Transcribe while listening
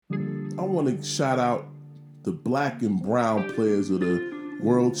I want to shout out the black and brown players of the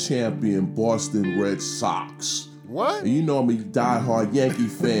world champion Boston Red Sox. What? And you know I'm a diehard Yankee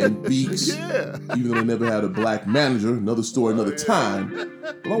fan, Beaks. Yeah. Even though they never had a black manager. Another story, another time.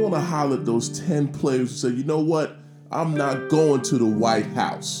 But I want to highlight those 10 players who said, you know what? I'm not going to the White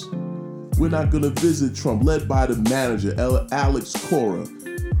House. We're not going to visit Trump, led by the manager, Alex Cora,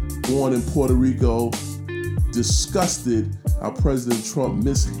 born in Puerto Rico, disgusted how President Trump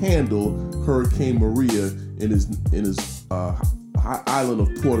mishandled Hurricane Maria in his island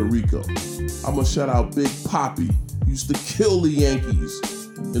of Puerto Rico. I'm going to shout out Big Papi. He used to kill the Yankees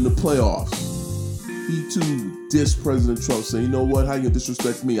in the playoffs. He too dissed President Trump, saying, you know what, how you gonna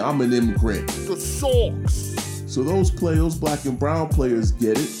disrespect me? I'm an immigrant. The Sox. So those black and brown players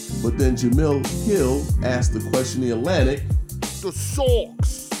get it, but then Jemele Hill asked the question in the Atlantic. The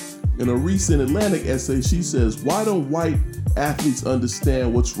Sox. In a recent Atlantic essay, she says, why don't white athletes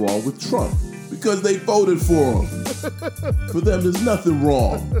understand what's wrong with Trump? Because they voted for him. For them, there's nothing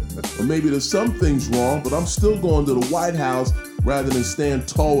wrong. Or maybe there's some things wrong, but I'm still going to the White House rather than stand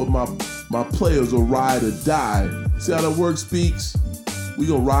tall with my players or ride or die. See how that works, Speaks? We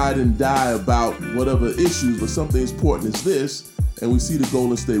gonna ride and die about whatever issues, but something as important as this. And we see the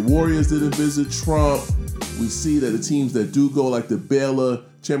Golden State Warriors didn't visit Trump. We see that the teams that do go, like the Baylor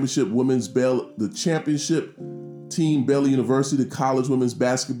Championship the championship team, Baylor University, the college women's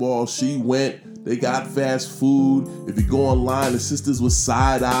basketball, she went. They got fast food. If you go online, the sisters were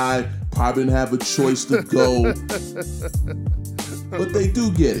side-eye, probably didn't have a choice to go. But they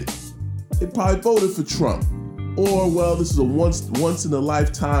do get it. They probably voted for Trump. Or, well, this is a once in a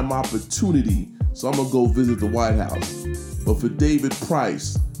lifetime opportunity, so I'm gonna go visit the White House. But for David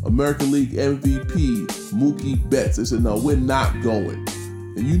Price, American League MVP, Mookie Betts, they said, no, we're not going.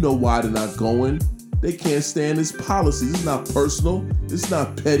 And you know why they're not going. They can't stand his policies. It's not personal. It's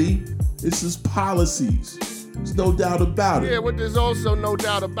not petty. It's his policies. There's no doubt about it. Yeah, what there's also no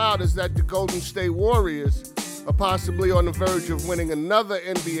doubt about is that the Golden State Warriors are possibly on the verge of winning another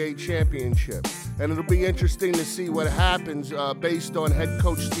NBA championship. And it'll be interesting to see what happens based on head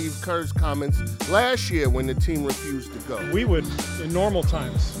coach Steve Kerr's comments last year when the team refused to go. We would, in normal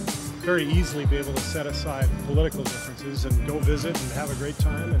times, very easily be able to set aside political differences and go visit and have a great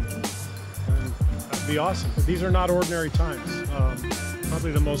time, and that'd be awesome. But these are not ordinary times.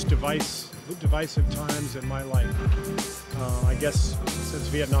 Probably the most divisive times in my life. I guess since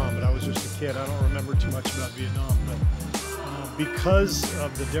Vietnam, but I was just a kid. I don't remember too much about Vietnam, but because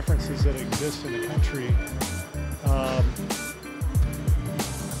of the differences that exist in the country, the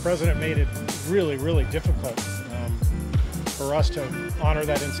president made it really, really difficult for us to honor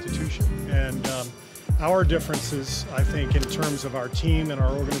that institution. And our differences, I think, in terms of our team and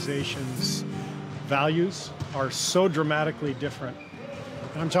our organization's values are so dramatically different.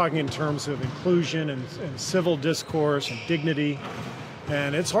 And I'm talking in terms of inclusion and civil discourse and dignity.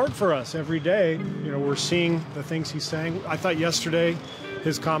 And it's hard for us every day. You know, we're seeing the things he's saying. I thought yesterday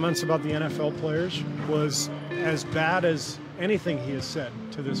his comments about the NFL players was as bad as anything he has said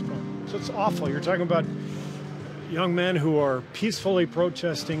to this point. So it's awful. You're talking about young men who are peacefully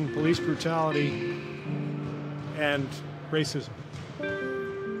protesting police brutality and racism,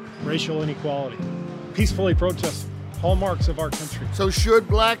 racial inequality, peacefully protesting. Hallmarks of our country. So should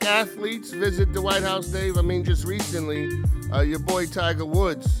black athletes visit the White House, Dave? I mean, just recently, your boy Tiger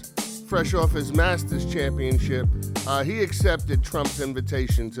Woods, fresh off his Masters championship, he accepted Trump's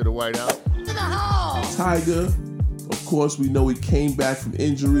invitation to the White House. To the hall! Tiger, of course, we know he came back from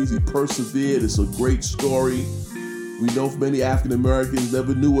injuries. He persevered. It's a great story. We know many African Americans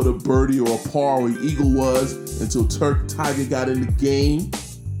never knew what a birdie or a par or an eagle was until Tiger got in the game.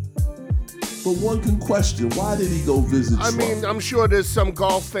 But one can question, why did he go visit Trump? I mean, I'm sure there's some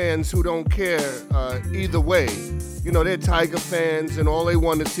golf fans who don't care either way. You know, they're Tiger fans, and all they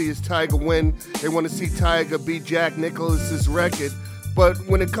want to see is Tiger win. They want to see Tiger beat Jack Nicklaus's record. But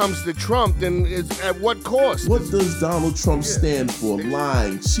when it comes to Trump, then it's at what cost? What does Donald Trump stand for?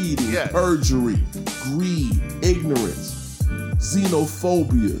 Lying, cheating, perjury, greed, ignorance,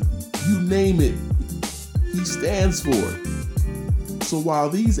 xenophobia, you name it. He stands for it. So while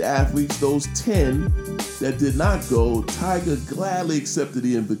these athletes, those 10 that did not go, Tiger gladly accepted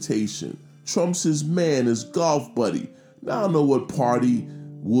the invitation. Trump's his man, his golf buddy. Now I don't know what party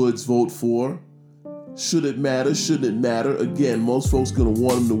Woods vote for. Should it matter? Shouldn't it matter? Again, most folks gonna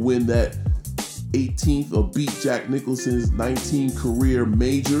want him to win that 18th or beat Jack Nicklaus's 19 career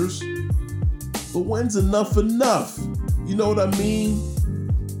majors. But when's enough enough? You know what I mean?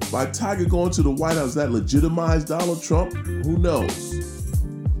 By Tiger going to the White House, that legitimized Donald Trump? Who knows?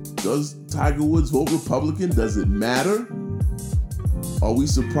 Does Tiger Woods vote Republican? Does it matter? Are we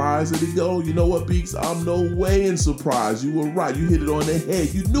surprised that he go? You know what, Beeks? I'm no way in surprise. You were right. You hit it on the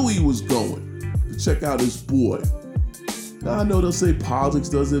head. You knew he was going to check out his boy. Now, I know they'll say politics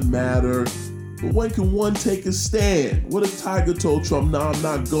doesn't matter, but when can one take a stand? What if Tiger told Trump, "Nah, I'm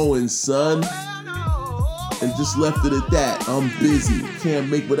not going, son," and just left it at that? I'm busy, can't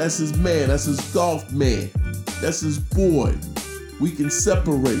make, but that's his man, that's his golf man, that's his boy. We can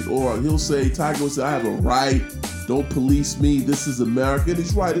separate. Or he'll say, Tiger will say, "I have a right, don't police me, this is America." And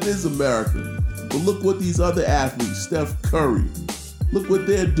he's right, it is America. But look what these other athletes, Steph Curry, look what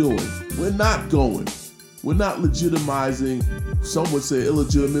they're doing. We're not going. We're not legitimizing, some would say,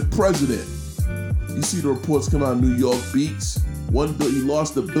 illegitimate president. You see the reports come out of New York, Beats. He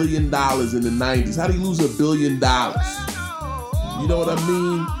lost $1 billion in the 90s. How did he lose $1 billion? You know what I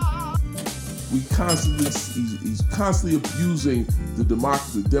mean? He's constantly abusing the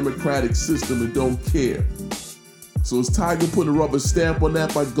democracy, the democratic system, and don't care. So is Tiger putting a rubber stamp on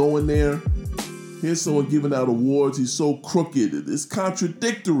that by going there? Here's someone giving out awards. He's so crooked. It's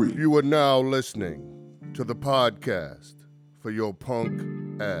contradictory. You are now listening to the podcast for your punk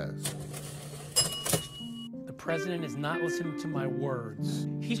ass. The president is not listening to my words.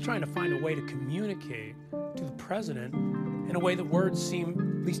 He's trying to find a way to communicate to the president in a way that words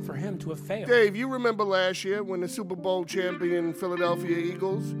seem, at least for him, to have failed. Dave, you remember last year when the Super Bowl champion Philadelphia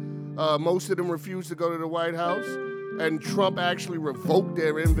Eagles, most of them refused to go to the White House, and Trump actually revoked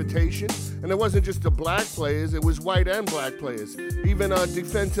their invitation? And it wasn't just the black players, it was white and black players. Even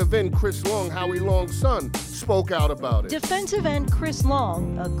defensive end Chris Long, Howie Long's son, spoke out about it. Defensive end Chris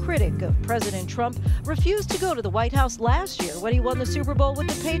Long, a critic of President Trump, refused to go to the White House last year when he won the Super Bowl with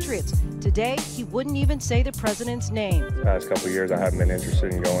the Patriots. Today, he wouldn't even say the president's name. The past couple of years, I haven't been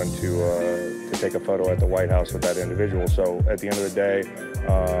interested in going to take a photo at the White House with that individual. So at the end of the day,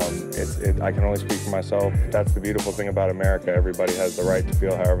 I can only speak for myself. That's the beautiful thing about America. Everybody has the right to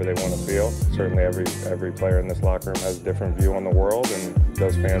feel however they want to feel. Certainly every player in this locker room has a different view on the world, and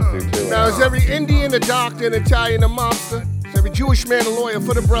those fans do too. Now, is every Indian a doctor, an Italian a mobster? Is every Jewish man a lawyer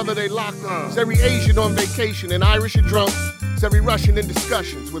for the brother they locked up? Is every Asian on vacation and Irish a drunk? Is every Russian in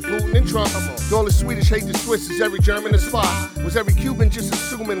discussions with Putin and Trump? Do all the Swedish hate the Swiss? Is every German a spy? Was every Cuban just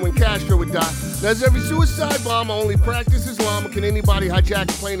assuming when Castro would die? Now, is every suicide bomber only practice Islam? Or can anybody hijack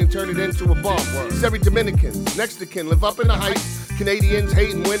a plane and turn it into a bomb? Is every Dominican, Mexican, live up in the heights? Canadians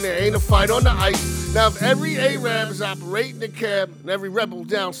hating when there ain't a fight on the ice. Now, if every Arab is operating a cab and every rebel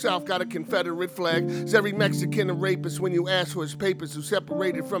down south got a Confederate flag, is every Mexican a rapist when you ask for his papers, who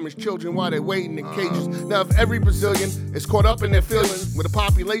separated from his children while they're waiting in cages? Now, if every Brazilian is caught up in their feelings with a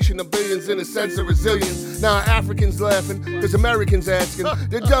population of billions and a sense of resilience, now Africans laughing because Americans asking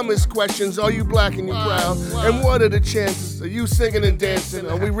the dumbest questions: are you black and you proud? And what are the chances of you singing and dancing?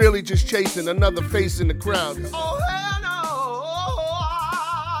 Are we really just chasing another face in the crowd?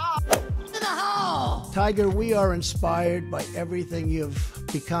 Tiger, we are inspired by everything you've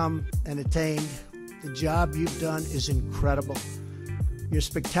become and attained. The job you've done is incredible. Your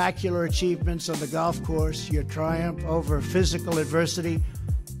spectacular achievements on the golf course, your triumph over physical adversity,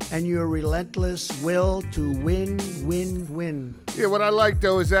 and your relentless will to win. Yeah, what I like,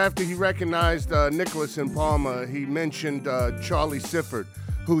 though, is after he recognized Nicklaus and Palmer, he mentioned Charlie Sifford,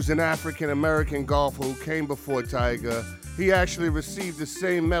 who's an African-American golfer who came before Tiger. He actually received the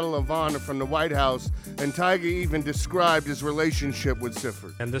same Medal of Honor from the White House, and Tiger even described his relationship with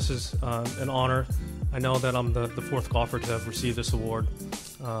Sifford. And this is an honor. I know that I'm the fourth golfer to have received this award.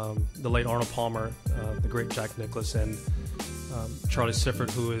 The late Arnold Palmer, the great Jack Nicklaus, and Charlie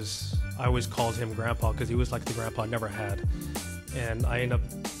Sifford, I always called him Grandpa because he was like the grandpa I never had. And I ended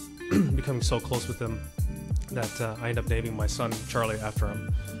up becoming so close with him that I ended up naming my son Charlie after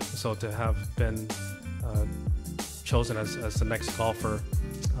him. So to have been chosen as the next golfer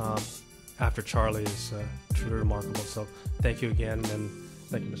after Charlie is truly remarkable. So thank you again, and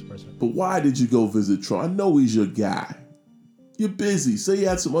thank you, Mr. President. But why did you go visit Trump? I know he's your guy. You're busy. Say you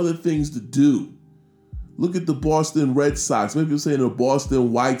had some other things to do. Look at the Boston Red Sox. Maybe you're saying the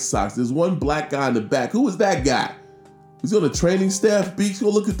Boston White Sox. There's one black guy in the back. Who was that guy? Was he on the training staff? Beaks, go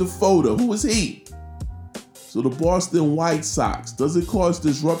look at the photo. Who was he? So the Boston White Sox. Does it cause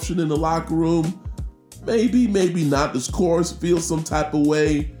disruption in the locker room? Maybe, maybe not. Does Chorus feel some type of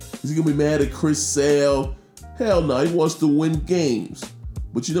way? Is he going to be mad at Chris Sale? Hell no, he wants to win games.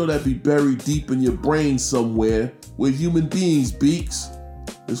 But you know that'd be buried deep in your brain somewhere. We're human beings, Beaks.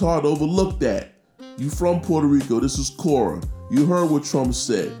 It's hard to overlook that. You from Puerto Rico, this is Cora. You heard what Trump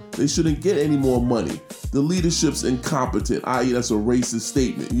said. They shouldn't get any more money. The leadership's incompetent, i.e. that's a racist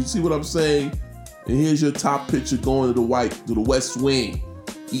statement. You see what I'm saying? And here's your top picture going to the West Wing,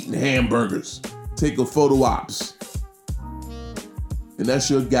 eating hamburgers. Take a photo ops. and that's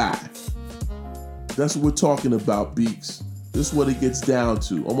your guy. That's what we're talking about, Beaks. This is what it gets down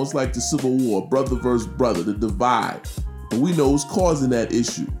to. Almost like the Civil War, brother versus brother, the divide. And we know who's causing that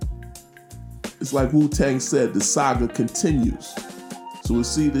issue. It's like Wu-Tang said, the saga continues. So we'll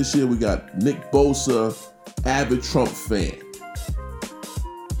see this year we got Nick Bosa, avid Trump fan.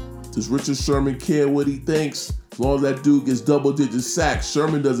 Does Richard Sherman care what he thinks? As long as that dude gets double-digit sacks,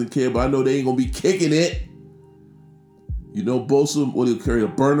 Sherman doesn't care, but I know they ain't gonna be kicking it. You know Bosa, he'll carry a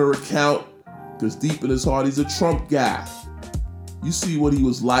burner account, because deep in his heart, he's a Trump guy. You see what he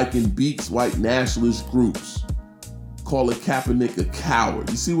was like in Beaks, white nationalist groups. Calling Kaepernick a coward.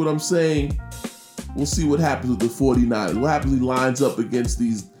 You see what I'm saying? We'll see what happens with the 49ers. What happens if he lines up against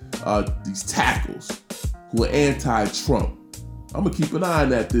these tackles who are anti-Trump. I'm going to keep an eye on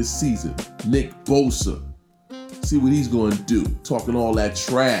that this season. Nick Bosa. See what he's going to do. Talking all that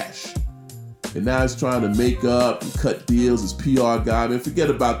trash. And now he's trying to make up and cut deals. His PR guy. Man, forget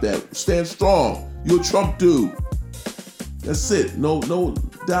about that. Stand strong. You're a Trump dude. That's it. No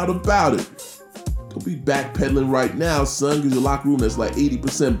doubt about it. Don't be backpedaling right now, son, because your locker room that's like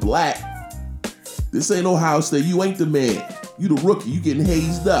 80% black. This ain't Ohio State. You ain't the man. You the rookie. You getting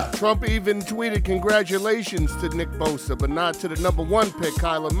hazed up. Trump even tweeted congratulations to Nick Bosa, but not to the number 1 pick,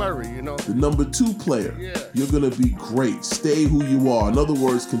 Kyler Murray, you know. The number 2 player. Yeah. You're going to be great. Stay who you are. In other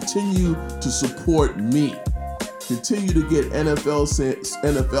words, continue to support me. Continue to get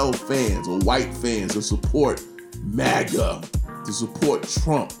NFL fans or white fans to support MAGA, to support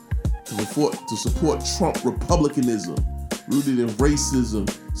Trump, to support Trump republicanism, rooted in racism,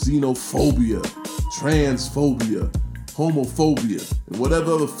 xenophobia, transphobia, homophobia, and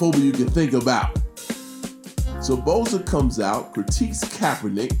whatever other phobia you can think about. So Bosa comes out, critiques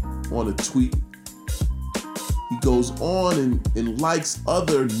Kaepernick on a tweet. He goes on and likes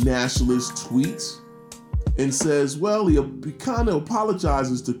other nationalist tweets and says, well, he kind of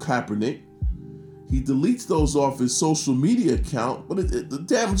apologizes to Kaepernick. He deletes those off his social media account, but the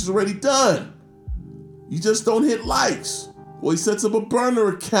damage is already done. You just don't hit likes. Or he sets up a burner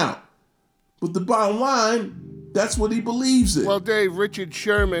account. But the bottom line, that's what he believes in. Well, Dave, Richard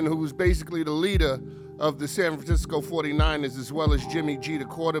Sherman, who's basically the leader of the San Francisco 49ers, as well as Jimmy G, the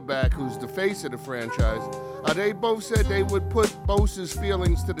quarterback, who's the face of the franchise, they both said they would put Bosa's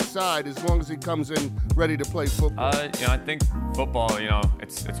feelings to the side as long as he comes in ready to play football. I think football,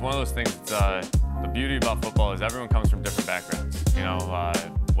 it's one of those things. The beauty about football is everyone comes from different backgrounds.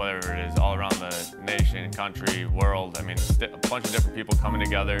 Whether it is all around the nation, country, world. I mean, a bunch of different people coming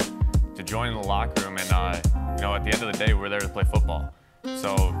together to join the locker room, and at the end of the day, we're there to play football.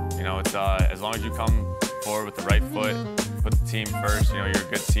 So, it's as long as you come forward with the right foot, put the team first, you're a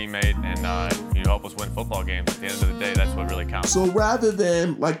good teammate, and you help us win football games. At the end of the day, that's what really counts. So rather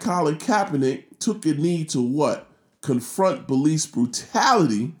than, like Colin Kaepernick, took a knee to what? Confront police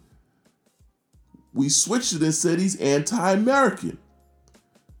brutality, we switched it and said he's anti-American.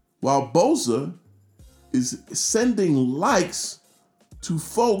 While Bosa is sending likes to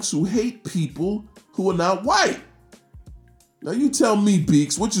folks who hate people who are not white. Now you tell me,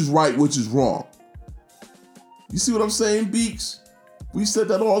 Beaks, which is right, which is wrong. You see what I'm saying, Beaks? We said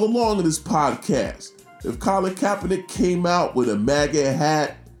that all along in this podcast. If Colin Kaepernick came out with a MAGA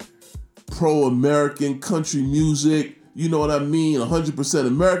hat, pro-American country music, you know what I mean, 100%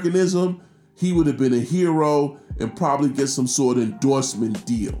 Americanism, he would have been a hero and probably get some sort of endorsement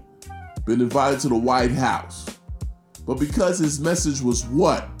deal. Been invited to the White House. But because his message was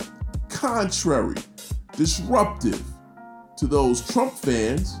what? Contrary, disruptive to those Trump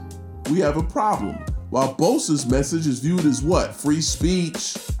fans, we have a problem. While Bosa's message is viewed as what? Free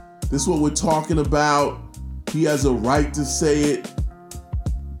speech. This is what we're talking about. He has a right to say it.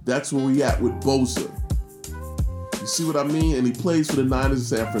 That's where we at with Bosa. You see what I mean? And he plays for the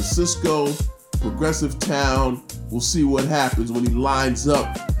Niners in San Francisco, progressive town. We'll see what happens when he lines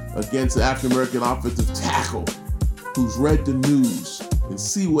up against an African-American offensive tackle who's read the news, and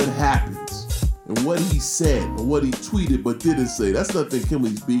see what happens and what he said or what he tweeted but didn't say. That's nothing,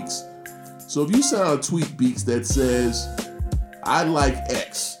 Kimberly Beaks. So if you send out a tweet, Beaks, that says, I like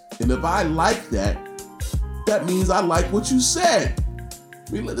X, and if I like that, that means I like what you said.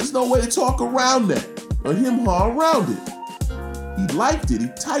 I mean, there's no way to talk around that or him-haw around it. He liked it, he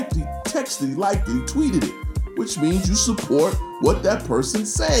typed it, he texted, he liked it, he tweeted it, which means you support what that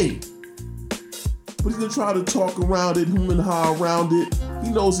person's saying. But he's gonna try to talk around it, hum and ha around it.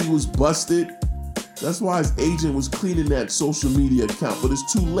 He knows he was busted. That's why his agent was cleaning that social media account, but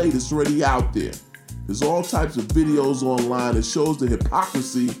it's too late, it's already out there. There's all types of videos online that shows the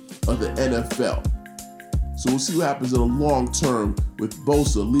hypocrisy of the NFL. So we'll see what happens in the long term with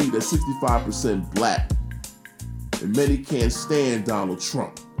Bosa, lead at 65% black. and many can't stand Donald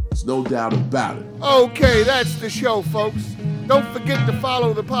Trump. There's no doubt about it. Okay, that's the show, folks. Don't forget to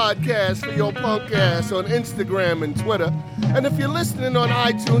follow the podcast for your punk ass on Instagram and Twitter. And if you're listening on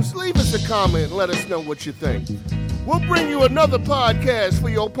iTunes, leave us a comment and let us know what you think. We'll bring you another podcast for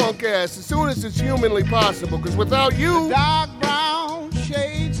your punk ass as soon as it's humanly possible, because without you, the dark brown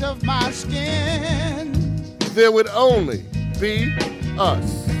shades of my skin, there would only be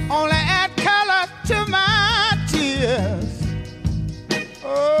us. Only add color to my tears.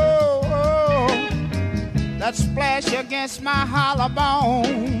 Oh, oh, that splash against my hollow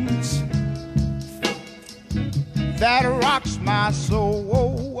bones, that rocks my soul.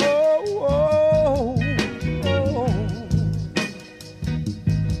 Oh, oh, oh, oh.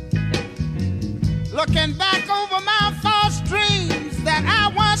 Looking back over my false dreams that I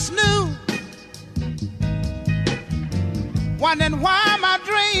once knew, wondering why my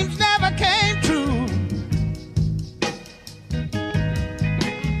dreams never came true.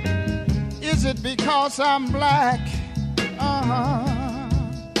 Is it because I'm black?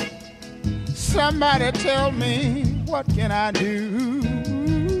 Somebody tell me, what can I do?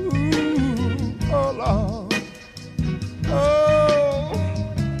 Oh, Lord. Oh,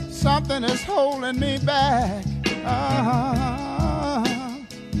 something is holding me back.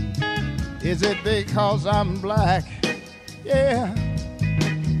 Is it because I'm black? Yeah.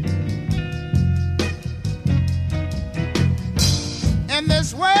 In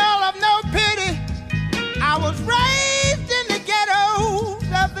this world of no pity, I was raised in the ghettos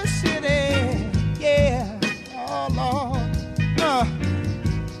of the city. Yeah, oh Lord.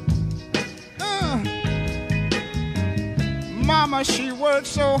 Mama, she worked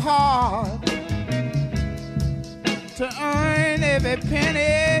so hard to earn every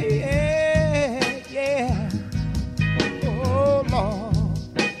penny. Yeah, yeah. Oh Lord.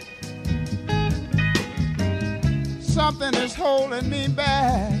 Something is holding me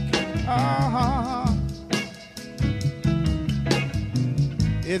back.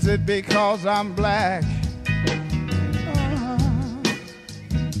 Is it because I'm black?